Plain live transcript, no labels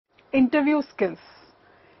Interview skills.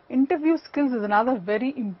 Interview skills is another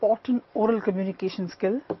very important oral communication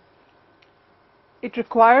skill. It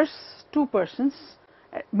requires two persons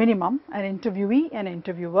at minimum, an interviewee and an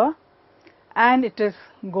interviewer, and it is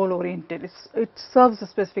goal oriented. It serves a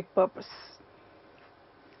specific purpose.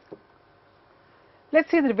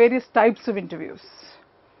 Let's see the various types of interviews.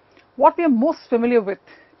 What we are most familiar with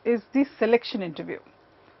is the selection interview,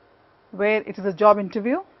 where it is a job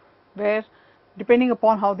interview, where depending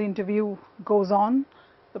upon how the interview goes on,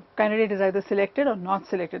 the candidate is either selected or not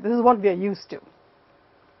selected. This is what we are used to.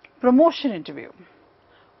 Promotion interview.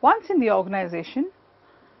 Once in the organization,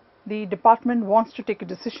 the department wants to take a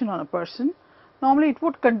decision on a person. Normally it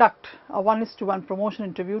would conduct a 1:1 promotion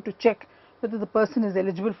interview to check whether the person is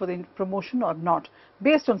eligible for the promotion or not,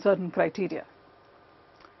 based on certain criteria.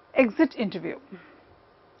 Exit interview.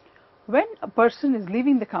 When a person is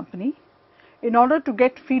leaving the company, in order to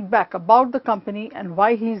get feedback about the company and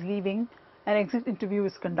why he is leaving, an exit interview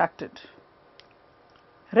is conducted.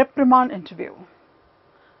 Reprimand interview.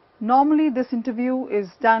 Normally this interview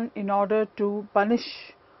is done in order to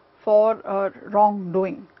punish for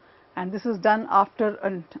wrongdoing, and this is done after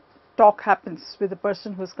a talk happens with the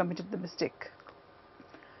person who has committed the mistake.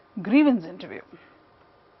 Grievance interview.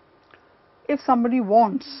 If somebody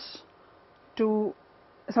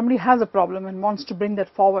has a problem and wants to bring that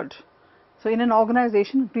forward, so in an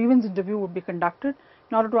organization, grievance interview would be conducted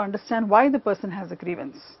in order to understand why the person has a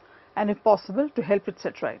grievance, and if possible to help it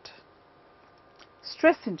set right.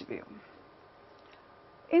 Stress interview.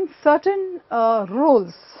 In certain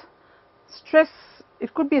roles,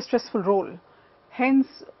 it could be a stressful role.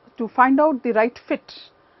 Hence, to find out the right fit,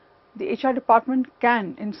 the HR department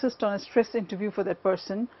can insist on a stress interview for that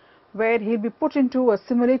person, where he'll be put into a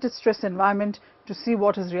simulated stress environment to see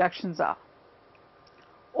what his reactions are.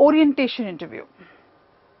 Orientation interview.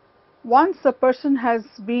 Once a person has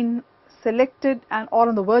been selected and or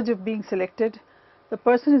on the verge of being selected, the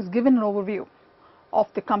person is given an overview of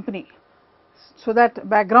the company, so that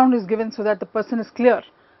background is given, so that the person is clear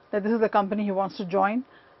that this is the company he wants to join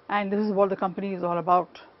and this is what the company is all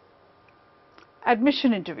about.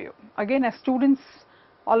 Admission interview. Again, as students,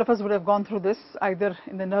 all of us would have gone through this either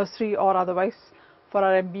in the nursery or otherwise for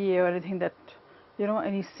our MBA or anything that,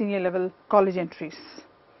 any senior level college entries.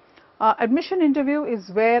 Admission interview is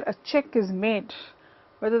where a check is made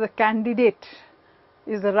whether the candidate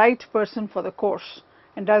is the right person for the course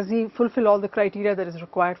and does he fulfill all the criteria that is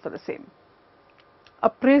required for the same.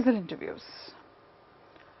 Appraisal interviews.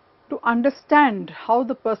 To understand how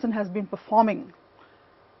the person has been performing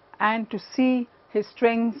and to see his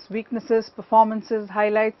strengths, weaknesses, performances,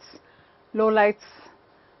 highlights, lowlights,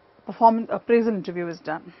 performance appraisal interview is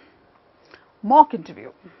done. Mock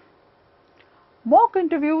interview. Mock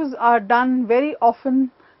interviews are done very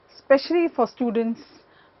often, especially for students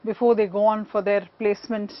before they go on for their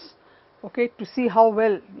placements, okay, to see how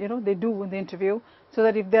well they do in the interview, so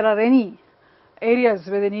that if there are any areas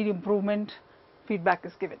where they need improvement, feedback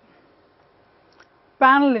is given.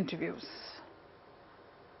 Panel interviews.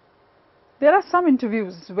 There are some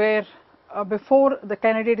interviews where before the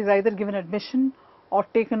candidate is either given admission or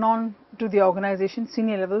taken on to the organization,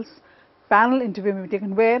 senior levels, panel interview may be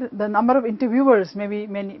taken, where the number of interviewers may be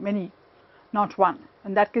many, not one.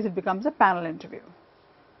 In that case, it becomes a panel interview.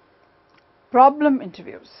 Problem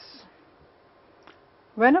interviews.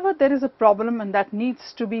 Whenever there is a problem and that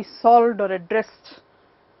needs to be solved or addressed,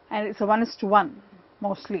 and it's a 1:1,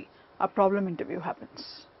 mostly, a problem interview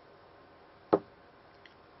happens.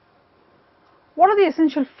 What are the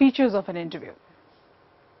essential features of an interview?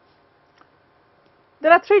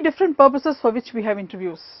 There are three different purposes for which we have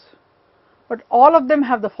interviews, but all of them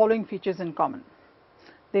have the following features in common.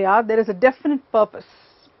 There is a definite purpose,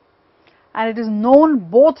 and it is known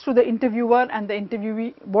both to the interviewer and the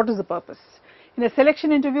interviewee what is the purpose. In a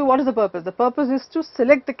selection interview, what is the purpose? The purpose is to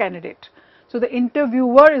select the candidate. So the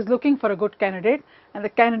interviewer is looking for a good candidate and the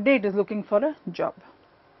candidate is looking for a job.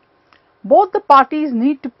 Both the parties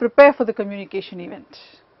need to prepare for the communication event.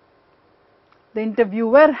 The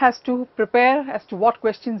interviewer has to prepare as to what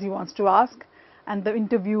questions he wants to ask, and the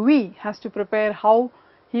interviewee has to prepare how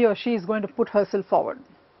he or she is going to put herself forward.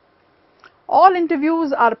 All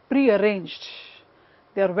interviews are pre-arranged.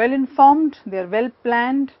 They are well informed, they are well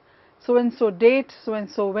planned. So and so date, so and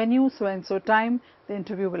so venue, so and so time, the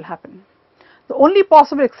interview will happen. The only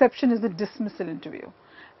possible exception is the dismissal interview,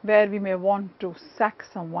 where we may want to sack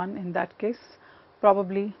someone. In that case,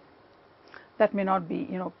 probably that may not be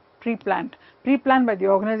pre-planned by the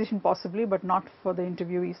organization possibly, but not for the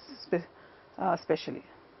interviewees especially.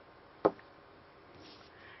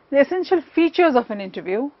 The essential features of an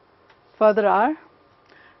interview further are: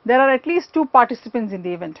 there are at least 2 participants in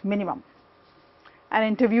the event minimum,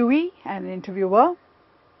 an interviewee and an interviewer.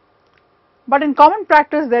 But in common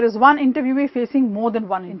practice, there is one interviewee facing more than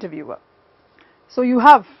one interviewer. So you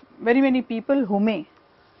have very many people who may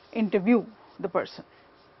interview the person.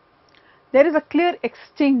 There is a clear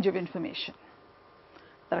exchange of information.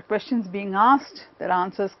 There are questions being asked, there are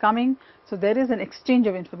answers coming, so there is an exchange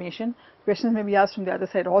of information. Questions may be asked from the other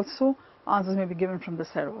side also, answers may be given from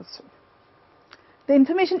this side also. The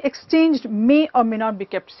information exchanged may or may not be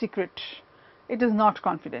kept secret. It is not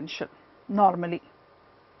confidential normally.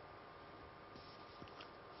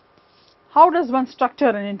 How does one structure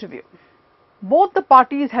an interview? Both the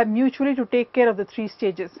parties have mutually to take care of the 3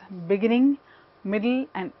 stages, beginning, middle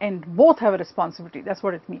and end. Both have a responsibility, that's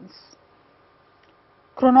what it means.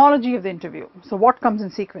 Chronology of the interview. So what comes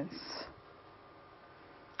in sequence?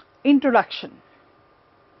 Introduction.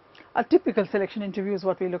 A typical selection interview is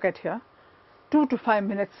what we look at here. 2 to 5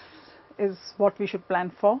 minutes is what we should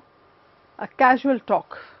plan for. A casual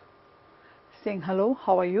talk, saying hello,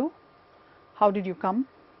 how are you? How did you come?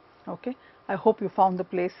 Okay, I hope you found the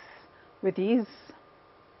place with ease.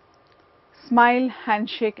 Smile,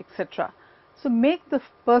 handshake, etc. So make the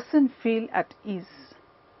person feel at ease.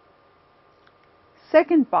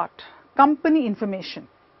 Second part, company information,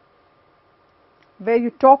 where you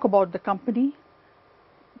talk about the company,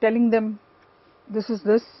 telling them this is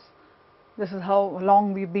how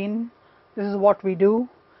long we've been, this is what we do,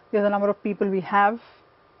 this is the number of people we have,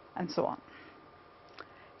 and so on.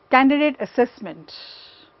 Candidate assessment,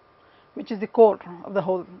 which is the core of the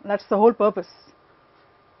whole, that's the whole purpose.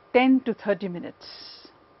 10 to 30 minutes,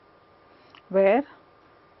 where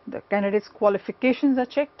the candidate's qualifications are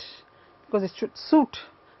checked, because it should suit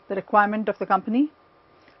the requirement of the company.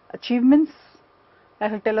 Achievements, that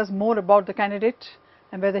will tell us more about the candidate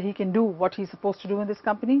and whether he can do what he is supposed to do in this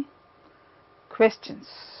company. Questions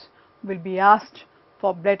will be asked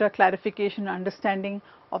for better clarification and understanding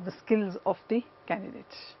of the skills of the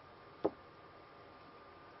candidate.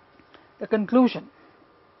 The conclusion.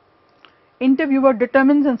 Interviewer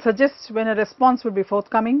determines and suggests when a response will be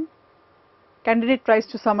forthcoming. Candidate tries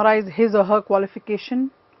to summarize his or her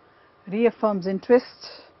qualification, reaffirms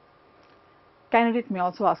interest. Candidate may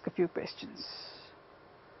also ask a few questions.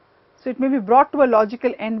 So it may be brought to a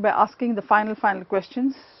logical end by asking the final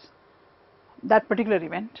questions, that particular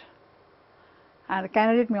event. And the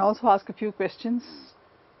candidate may also ask a few questions.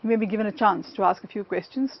 He may be given a chance to ask a few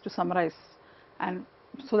questions to summarize, and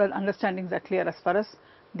so that understandings are clear as far as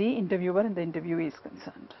the interviewer and the interviewee is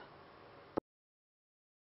concerned.